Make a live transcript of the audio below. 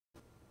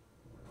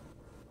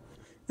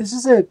This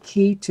is a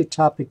key to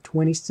topic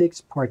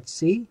 26, part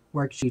C,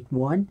 worksheet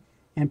 1.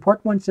 And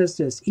part 1 says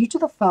this: each of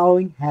the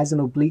following has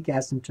an oblique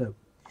asymptote.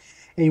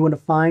 And you want to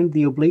find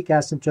the oblique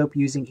asymptote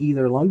using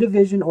either long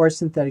division or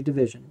synthetic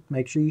division.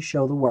 Make sure you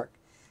show the work.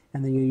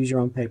 And then you use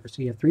your own paper.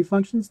 So you have 3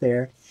 functions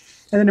there.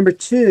 And then number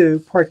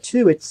 2, part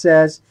 2, it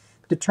says,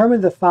 determine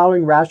the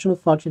following rational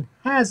function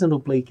has an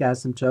oblique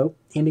asymptote.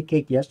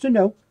 Indicate yes or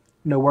no.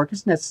 No work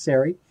is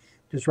necessary.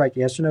 Just write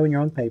yes or no in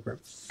your own paper.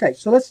 Okay,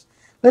 so let's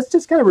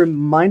just kind of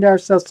remind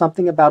ourselves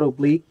something about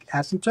oblique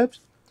asymptotes.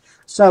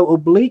 So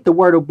the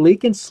word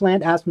oblique and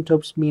slant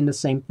asymptotes mean the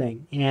same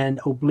thing. And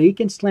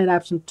oblique and slant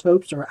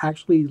asymptotes are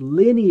actually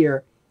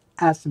linear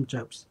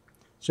asymptotes.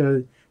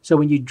 So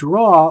when you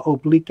draw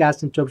oblique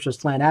asymptotes or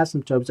slant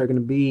asymptotes, they're going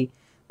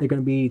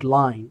to be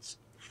lines.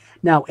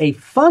 Now, a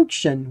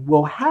function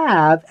will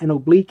have an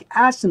oblique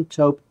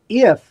asymptote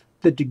if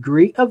the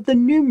degree of the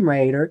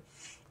numerator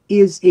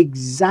is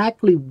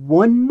exactly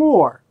one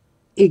more,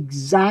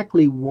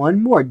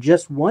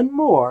 just one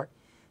more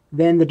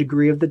than the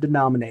degree of the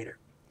denominator.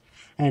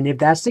 And if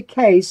that's the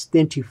case,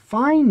 then to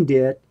find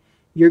it,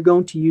 you're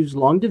going to use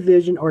long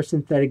division or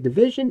synthetic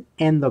division,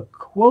 and the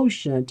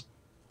quotient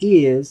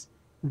is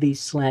the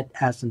slant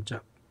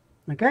asymptote.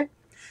 Okay?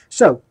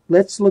 So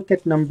let's look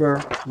at number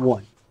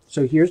 1.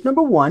 So here's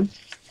number 1.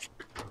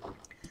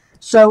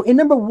 So in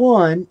number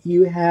 1,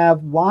 you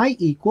have y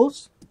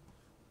equals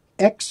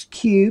x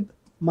cubed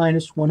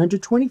minus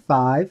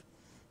 125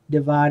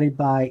 divided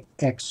by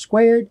x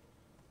squared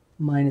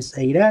minus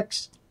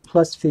 8x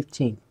plus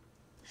 15.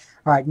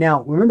 All right,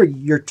 now remember,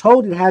 you're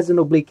told it has an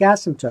oblique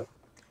asymptote.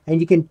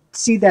 And you can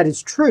see that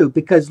is true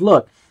because,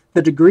 look,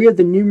 the degree of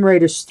the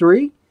numerator is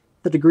 3,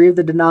 the degree of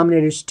the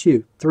denominator is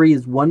 2. 3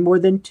 is 1 more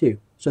than 2.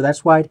 So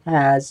that's why it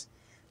has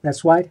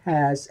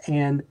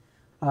an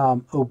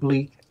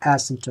oblique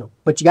asymptote.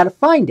 But you got to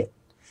find it.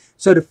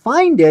 So to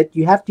find it,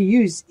 you have to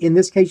use, in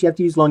this case, you have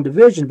to use long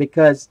division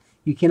because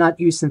you cannot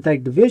use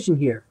synthetic division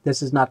here.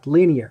 This is not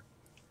linear.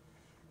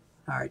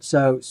 All right,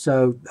 so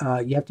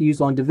you have to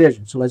use long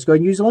division. So let's go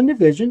ahead and use long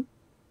division.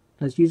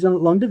 Let's use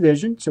long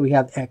division. So we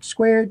have x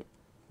squared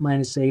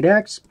minus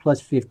 8x plus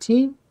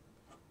 15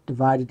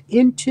 divided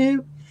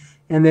into,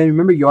 and then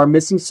remember you are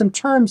missing some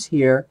terms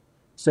here.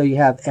 So you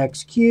have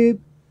x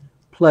cubed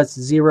plus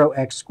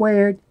 0x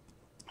squared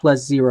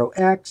plus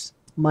 0x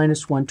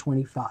minus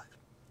 125.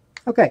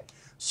 Okay,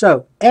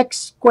 so x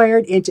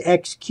squared into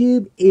x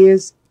cubed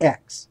is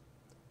x.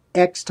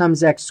 X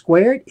times x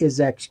squared is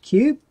x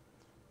cubed.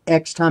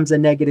 X times a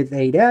negative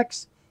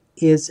 8x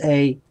is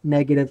a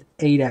negative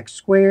 8x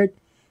squared.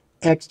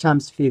 X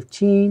times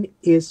 15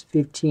 is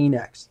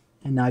 15x.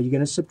 And now you're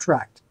going to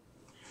subtract.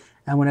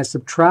 And when I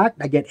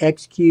subtract, I get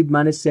x cubed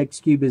minus x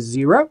cubed is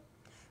 0.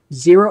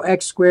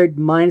 0x squared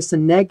minus a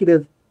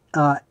negative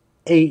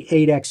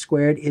 8x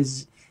squared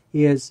is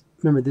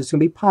remember, this is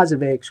going to be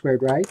positive ax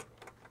squared, right?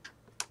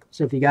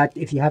 So if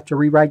you have to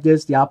rewrite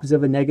this, the opposite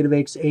of a negative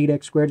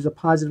 8x squared is a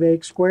positive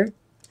ax squared.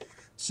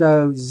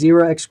 So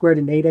 0x squared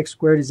and 8x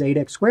squared is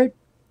 8x squared.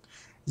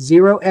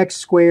 0x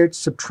squared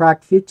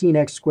subtract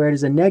 15x squared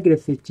is a negative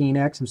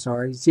 15x. I'm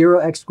sorry.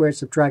 0x squared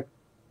subtract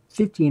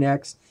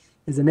 15x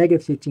is a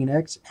negative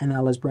 15x. And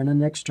now let's bring in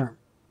the next term.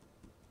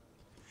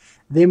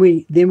 Then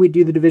we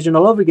do the division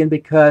all over again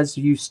because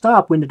you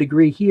stop when the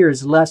degree here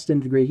is less than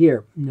the degree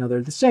here. No,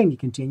 they're the same. You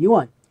continue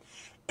on.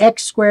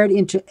 X squared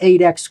into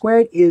 8x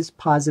squared is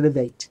positive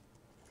 8.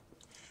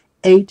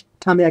 8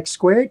 times x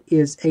squared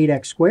is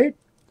 8x squared.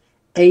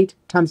 8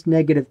 times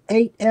negative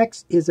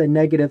 8x is a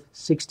negative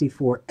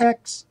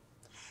 64x.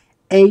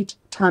 8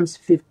 times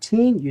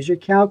 15, use your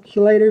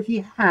calculator if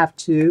you have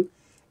to.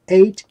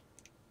 8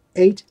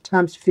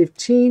 times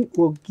 15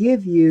 will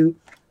give you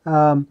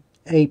a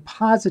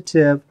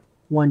positive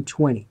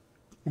 120.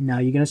 And now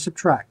you're going to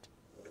subtract.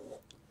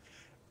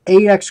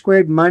 8x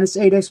squared minus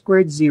 8x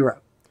squared,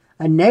 0.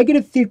 A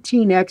negative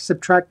 15x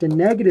subtract a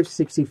negative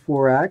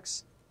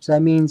 64x. So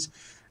that means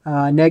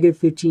negative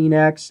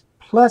 15x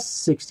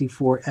plus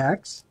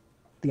 64x.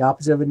 The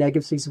opposite of a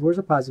negative 64 is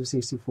a positive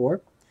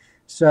 64.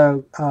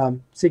 So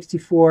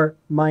 64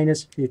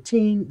 minus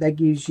 15, that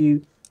gives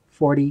you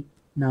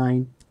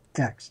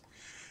 49x.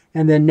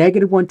 And then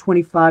negative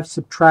 125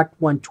 subtract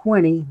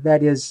 120,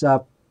 that is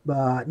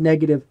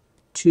negative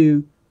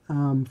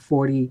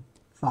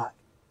 245.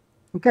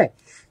 Okay,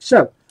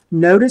 so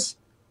notice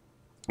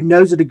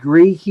the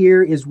degree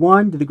here is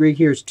 1, the degree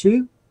here is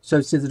 2. So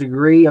since the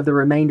degree of the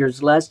remainder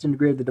is less than the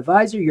degree of the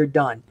divisor, you're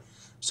done.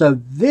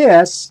 So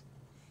this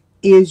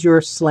is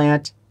your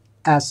slant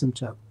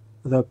asymptote.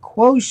 The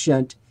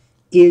quotient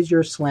is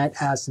your slant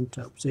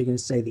asymptote. So you're going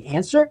to say the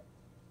answer,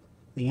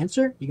 you're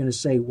going to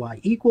say y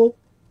equal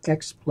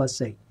x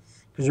plus 8.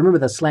 Because remember,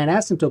 the slant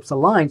asymptote's a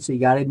line, so you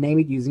got to name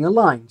it using a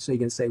line. So you're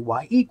going to say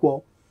y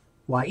equal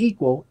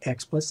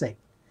x plus 8.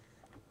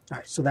 All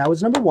right, so that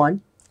was number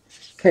 1.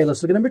 Okay,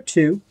 let's look at number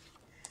 2.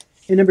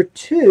 In number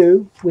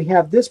 2, we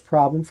have this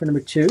problem for number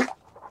 2. All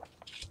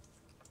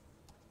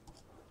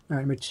right,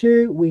 number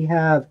 2, we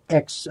have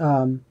f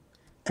of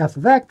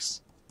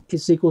x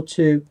is equal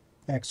to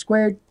x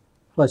squared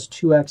plus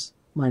 2x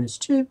minus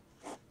 2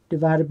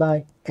 divided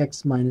by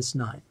x minus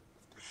 9.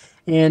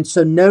 And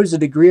so notice the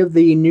degree of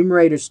the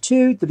numerator is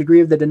 2, the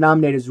degree of the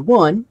denominator is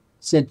 1.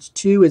 Since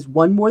 2 is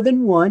 1 more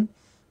than 1,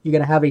 you're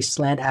going to have a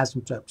slant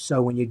asymptote.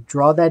 So when you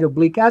draw that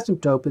oblique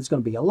asymptote, it's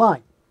going to be a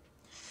line.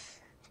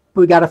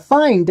 But we got to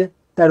find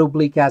that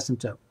oblique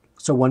asymptote.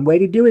 So one way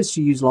to do it is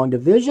to use long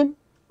division,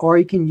 or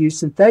you can use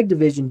synthetic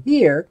division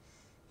here.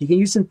 You can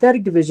use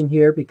synthetic division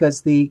here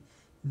because the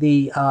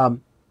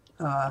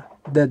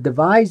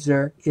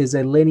divisor is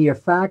a linear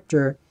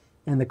factor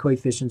and the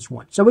coefficient's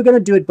 1. So we're going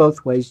to do it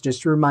both ways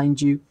just to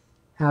remind you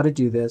how to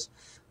do this.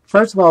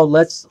 First of all,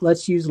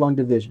 let's use long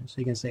division. So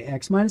you can say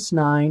x minus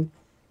 9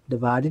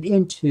 divided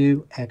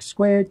into x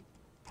squared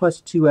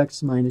plus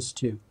 2x minus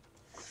 2.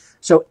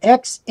 So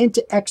x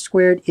into x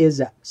squared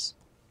is x.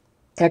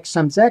 X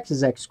times x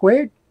is x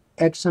squared.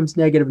 X times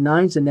negative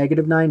 9 is a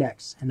negative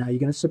 9x. And now you're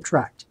going to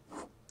subtract.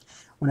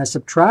 When I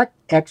subtract,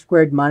 x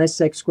squared minus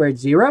x squared,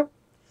 0.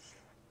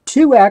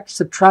 2x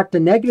subtract a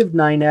negative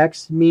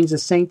 9x means the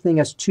same thing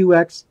as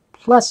 2x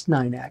plus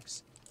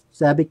 9x.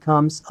 So that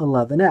becomes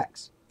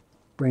 11x.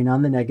 Bring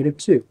on the negative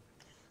 2.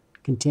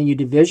 Continue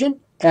division.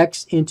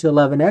 X into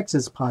 11x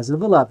is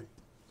positive 11.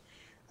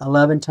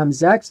 11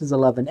 times x is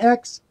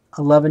 11x.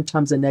 11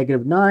 times a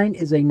negative 9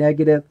 is a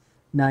negative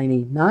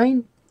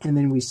 99. And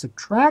then we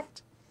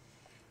subtract.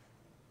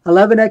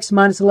 11x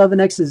minus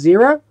 11x is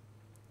 0.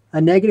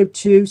 A negative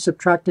 2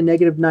 subtract a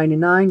negative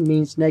 99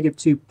 means negative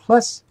 2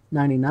 plus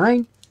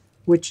 99,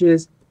 which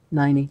is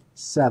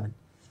 97.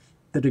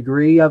 The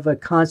degree of a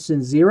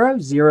constant 0.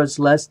 0 is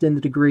less than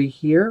the degree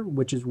here,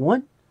 which is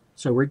 1.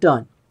 So we're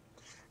done.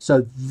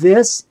 So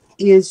this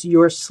is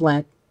your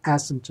slant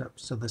asymptote.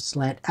 So the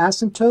slant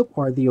asymptote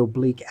or the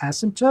oblique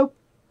asymptote,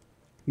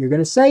 you're going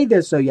to say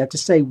this, so you have to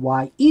say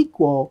y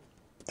equal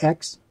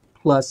x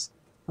plus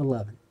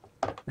 11.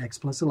 X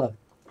plus 11.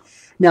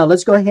 Now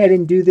let's go ahead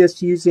and do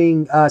this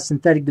using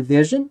synthetic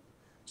division.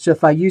 So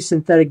if I use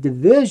synthetic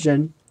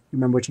division,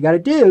 remember what you got to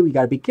do. You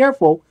got to be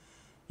careful.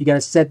 You got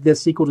to set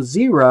this equal to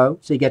 0,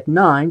 so you get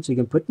 9. So you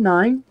can put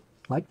 9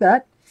 like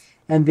that.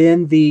 And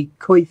then the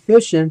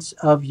coefficients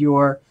of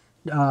your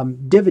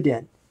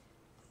dividend.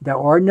 There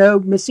are no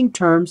missing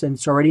terms, and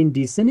it's already in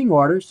descending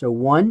order. So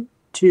 1,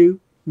 2,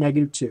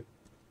 negative 2.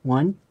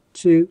 1,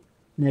 2,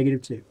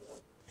 negative 2.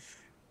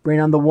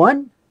 Bring on the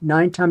 1.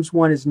 9 times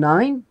 1 is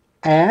 9.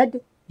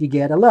 Add, you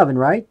get 11,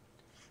 right?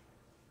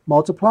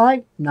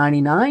 Multiply,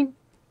 99.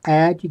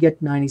 Add, you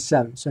get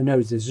 97. So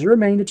notice this is the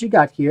remainder that you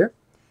got here.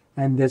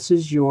 And this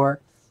is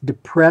your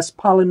depressed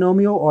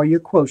polynomial or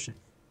your quotient.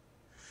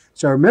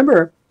 So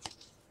remember,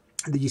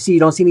 you see you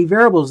don't see any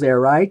variables there,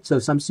 right? So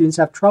some students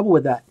have trouble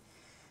with that.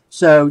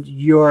 So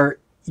your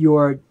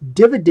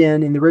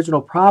dividend in the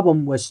original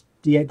problem was,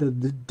 the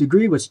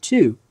degree was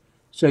 2.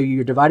 So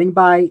you're dividing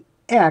by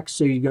x,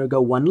 so you're going to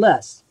go 1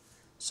 less.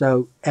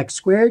 So x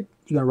squared,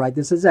 you're going to write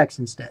this as x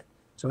instead.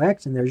 So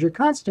x, and there's your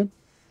constant.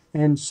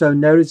 And so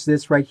notice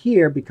this right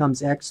here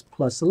becomes x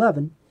plus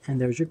 11,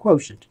 and there's your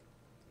quotient.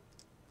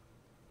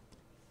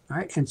 All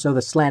right, and so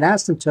the slant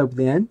asymptote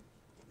then,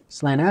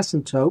 slant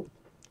asymptote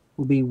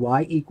will be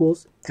y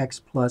equals x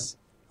plus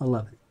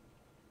 11.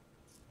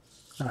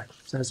 All right,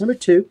 so that's number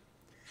 2.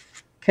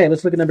 Okay,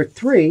 let's look at number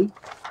 3.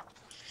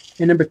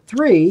 In number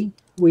 3,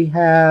 we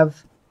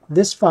have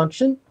this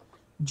function,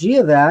 g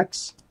of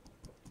x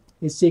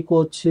is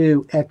equal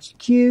to x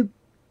cubed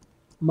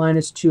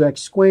minus 2x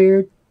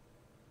squared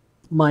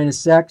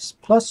minus x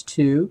plus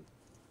 2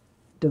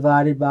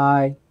 divided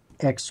by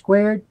x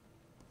squared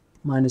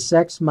minus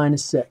x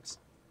minus 6.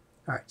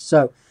 All right,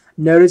 so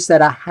notice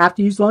that I have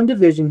to use long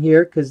division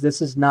here because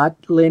this is not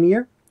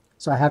linear,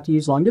 so I have to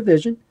use long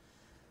division.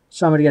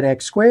 So I'm going to get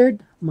x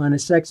squared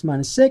minus x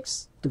minus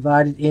 6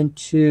 divided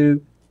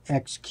into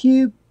x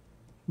cubed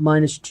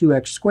minus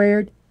 2x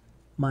squared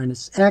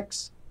minus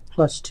x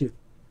plus 2.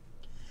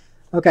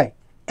 Okay,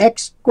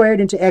 x squared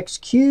into x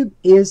cubed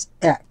is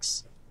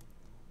x.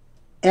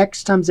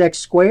 X times x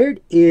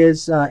squared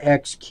is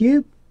x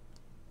cubed.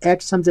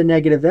 X times a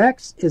negative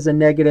x is a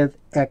negative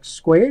x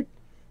squared.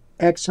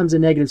 X times a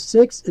negative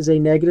 6 is a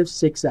negative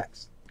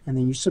 6x. And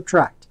then you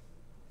subtract.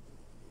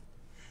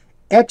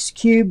 X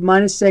cubed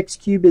minus x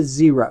cubed is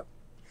 0.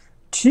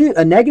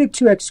 A negative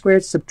 2x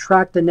squared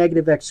subtract a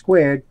negative x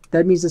squared.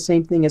 That means the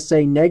same thing as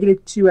saying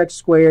negative 2x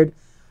squared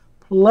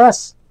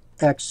plus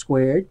x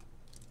squared.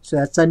 So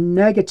that's a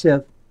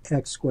negative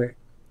x squared.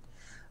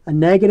 A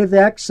negative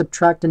x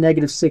subtract a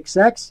negative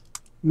 6x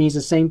means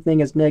the same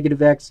thing as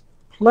negative x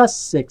plus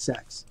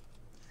 6x.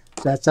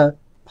 So that's a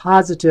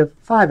positive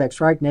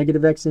 5x, right?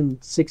 Negative x and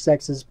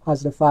 6x is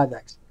positive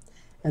 5x.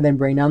 And then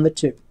bring down the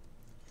 2.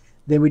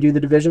 Then we do the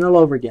division all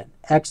over again.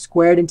 X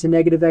squared into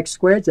negative x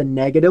squared is a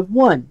negative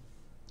 1.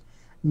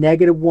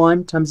 Negative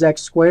 1 times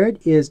x squared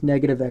is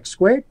negative x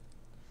squared.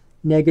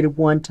 Negative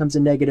 1 times a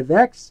negative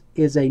x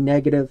is a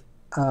negative,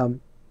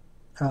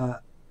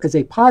 is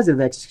a positive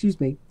x,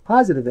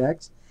 positive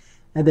x.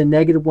 And then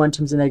negative 1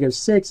 times a negative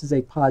 6 is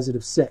a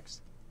positive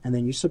 6. And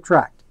then you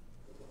subtract.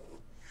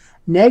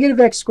 Negative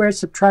x squared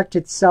subtract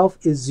itself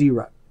is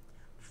 0.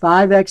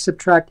 5x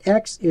subtract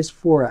x is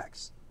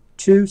 4x.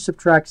 2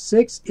 subtract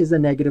 6 is a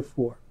negative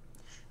 4.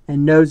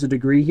 And knows the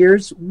degree here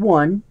is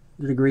 1,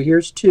 the degree here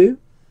is 2,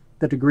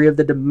 the degree of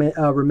the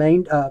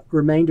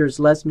remainder is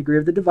less than the degree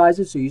of the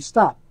divisor, so you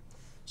stop.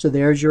 So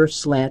there's your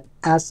slant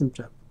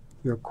asymptote.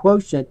 Your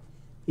quotient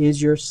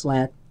is your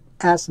slant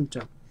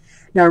asymptote.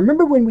 Now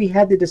remember when we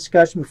had the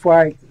discussion, before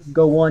I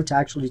go on to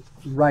actually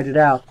write it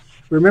out,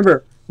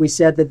 remember we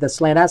said that the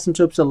slant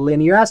asymptote is a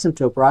linear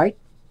asymptote, right?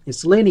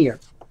 It's linear.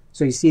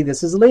 So you see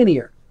this is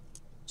linear.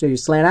 So your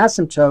slant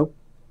asymptote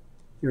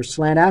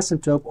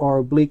or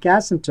oblique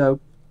asymptote,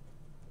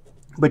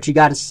 but you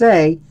got to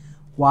say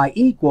y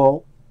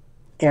equal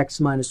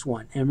x minus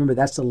 1. And remember,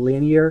 that's a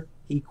linear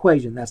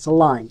equation. That's a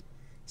line.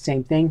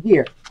 Same thing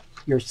here.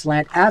 Your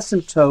slant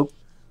asymptote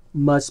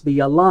must be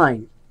a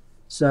line.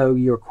 So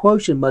your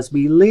quotient must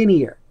be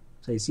linear.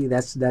 So you see,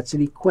 that's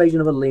an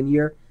equation of a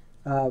linear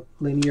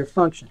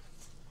function.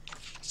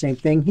 Same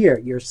thing here.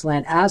 Your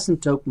slant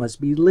asymptote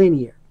must be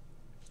linear.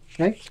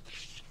 Okay?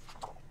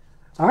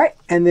 All right,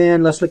 and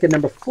then let's look at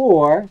number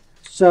 4.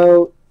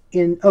 So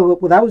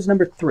that was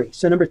number 3.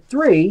 So number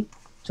 3,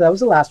 so that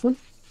was the last one.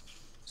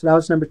 So that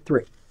was number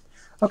 3.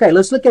 Okay,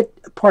 let's look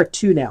at part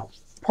 2 now.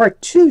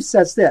 Part 2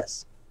 says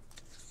this.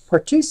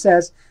 Part 2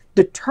 says,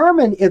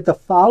 determine if the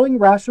following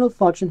rational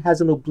function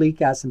has an oblique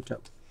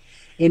asymptote.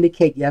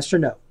 Indicate yes or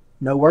no.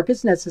 No work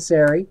is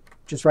necessary.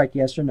 Just write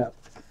yes or no.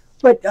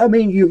 But, I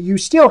mean, you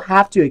still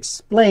have to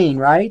explain,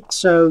 right?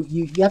 So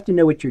you have to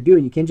know what you're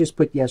doing. You can't just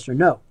put yes or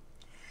no.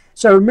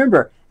 So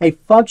remember, a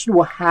function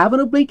will have an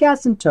oblique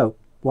asymptote.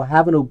 Will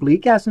have an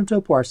oblique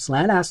asymptote or a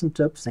slant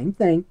asymptote, same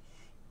thing,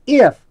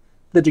 if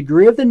the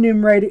degree of the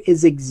numerator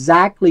is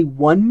exactly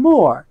 1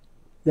 more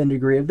than the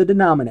degree of the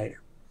denominator.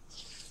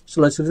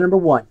 So let's look at number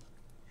 1.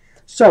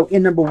 So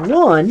in number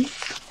 1,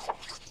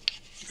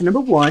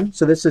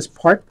 so this is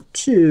part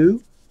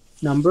 2,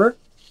 number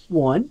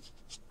 1,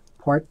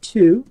 part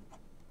 2,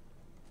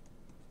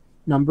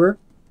 number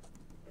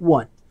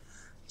 1.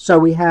 So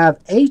we have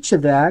h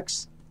of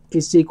x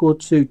is equal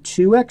to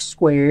 2x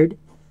squared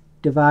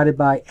divided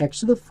by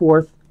x to the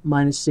 4th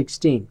minus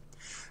 16.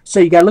 So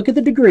you got to look at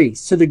the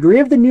degrees. So the degree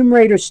of the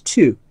numerator is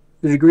 2.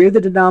 The degree of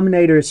the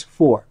denominator is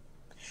 4.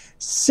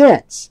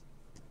 Since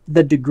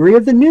the degree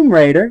of the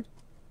numerator,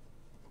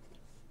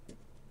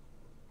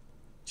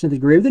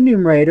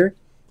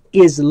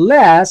 is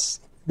less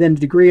than the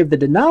degree of the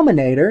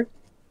denominator,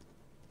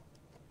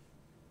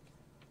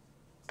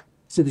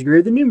 so the degree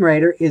of the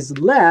numerator is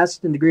less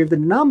than the degree of the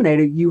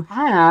denominator, you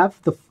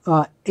have the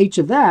h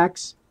of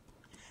x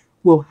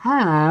will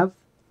have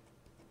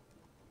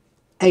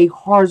a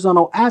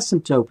horizontal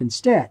asymptote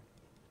instead.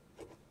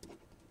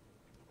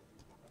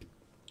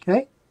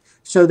 Okay?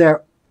 So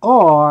there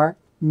are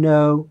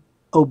no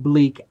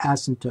oblique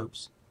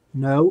asymptotes.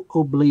 No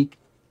oblique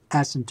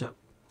asymptote.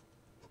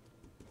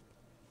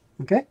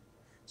 Okay?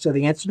 So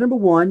the answer to number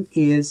 1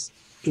 is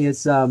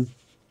no.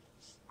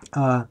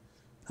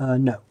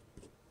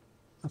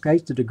 Okay?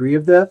 So the degree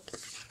of the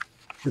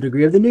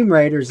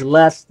numerator is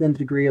less than the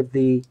degree of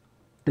the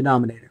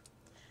denominator.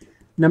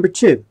 Number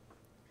 2.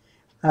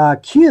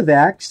 Q of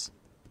x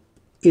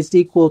is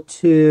equal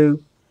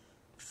to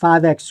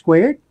 5x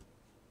squared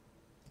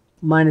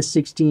minus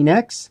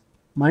 16x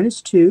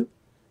minus 2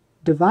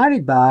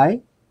 divided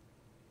by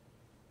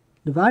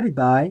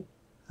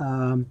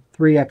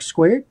 3x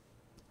squared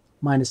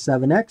minus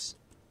 7x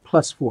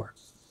plus 4.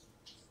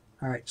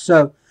 All right,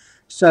 so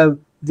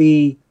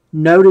the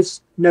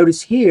notice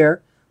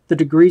here the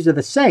degrees are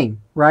the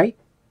same, right?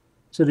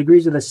 So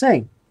degrees are the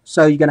same.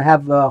 So you're going to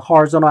have a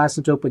horizontal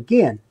asymptote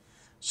again.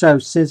 So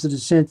since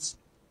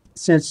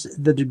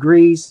the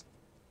degree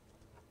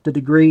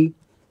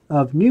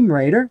of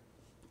numerator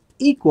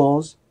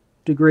equals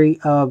degree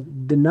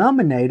of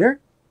denominator,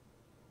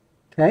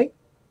 okay?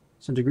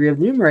 So degree of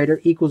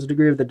numerator equals the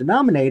degree of the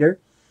denominator,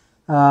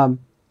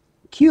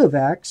 Q of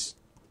x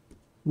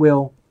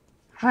will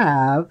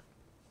have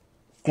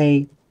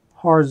a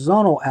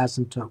horizontal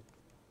asymptote.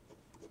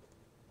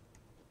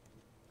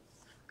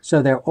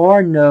 So there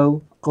are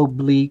no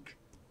oblique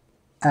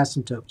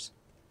asymptotes.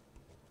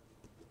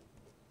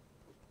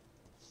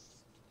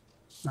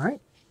 All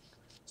right.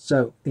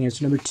 So the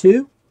answer number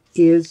 2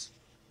 is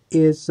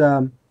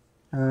no.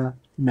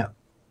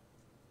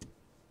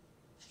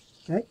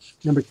 Okay.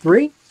 Number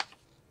 3.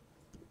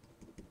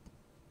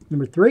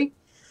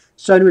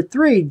 So number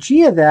 3,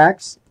 g of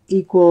x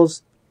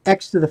equals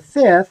x to the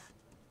 5th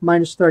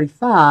minus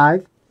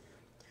 35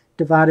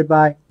 divided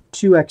by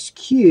 2x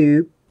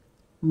cubed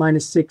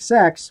minus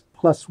 6x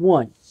plus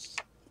 1.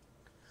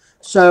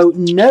 So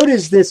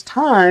notice this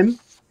time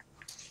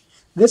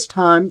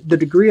the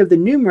degree of the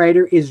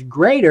numerator is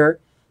greater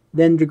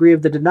than the degree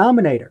of the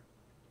denominator,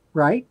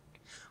 right?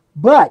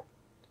 But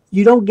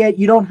you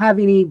don't have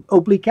any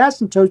oblique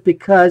asymptotes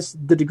because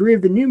the degree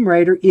of the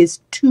numerator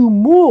is 2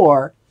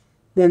 more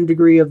than the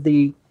degree of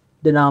the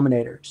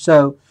denominator.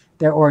 So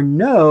there are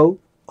no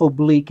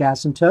oblique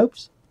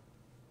asymptotes.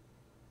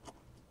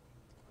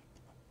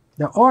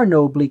 There are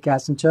no oblique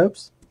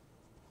asymptotes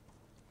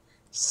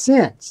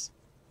since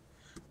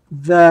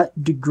the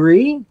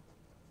degree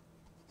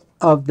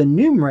of the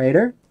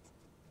numerator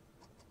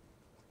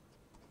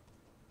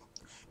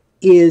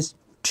is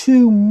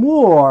 2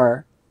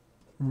 more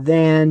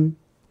than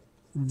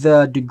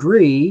the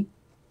degree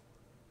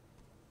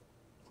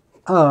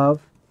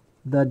of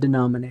the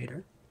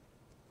denominator.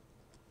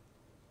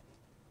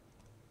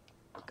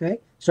 Okay,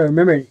 so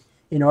remember,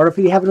 in order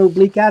for you to have an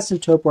oblique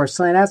asymptote or a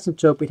slant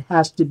asymptote, it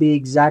has to be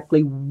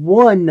exactly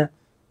 1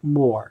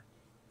 more.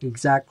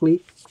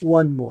 Exactly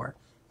 1 more.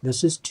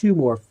 This is 2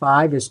 more.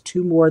 5 is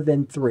 2 more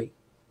than 3.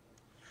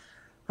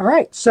 All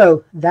right,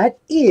 so that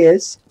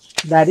is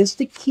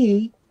the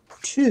key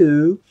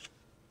to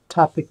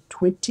topic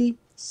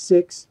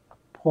 26,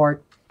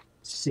 part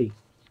C.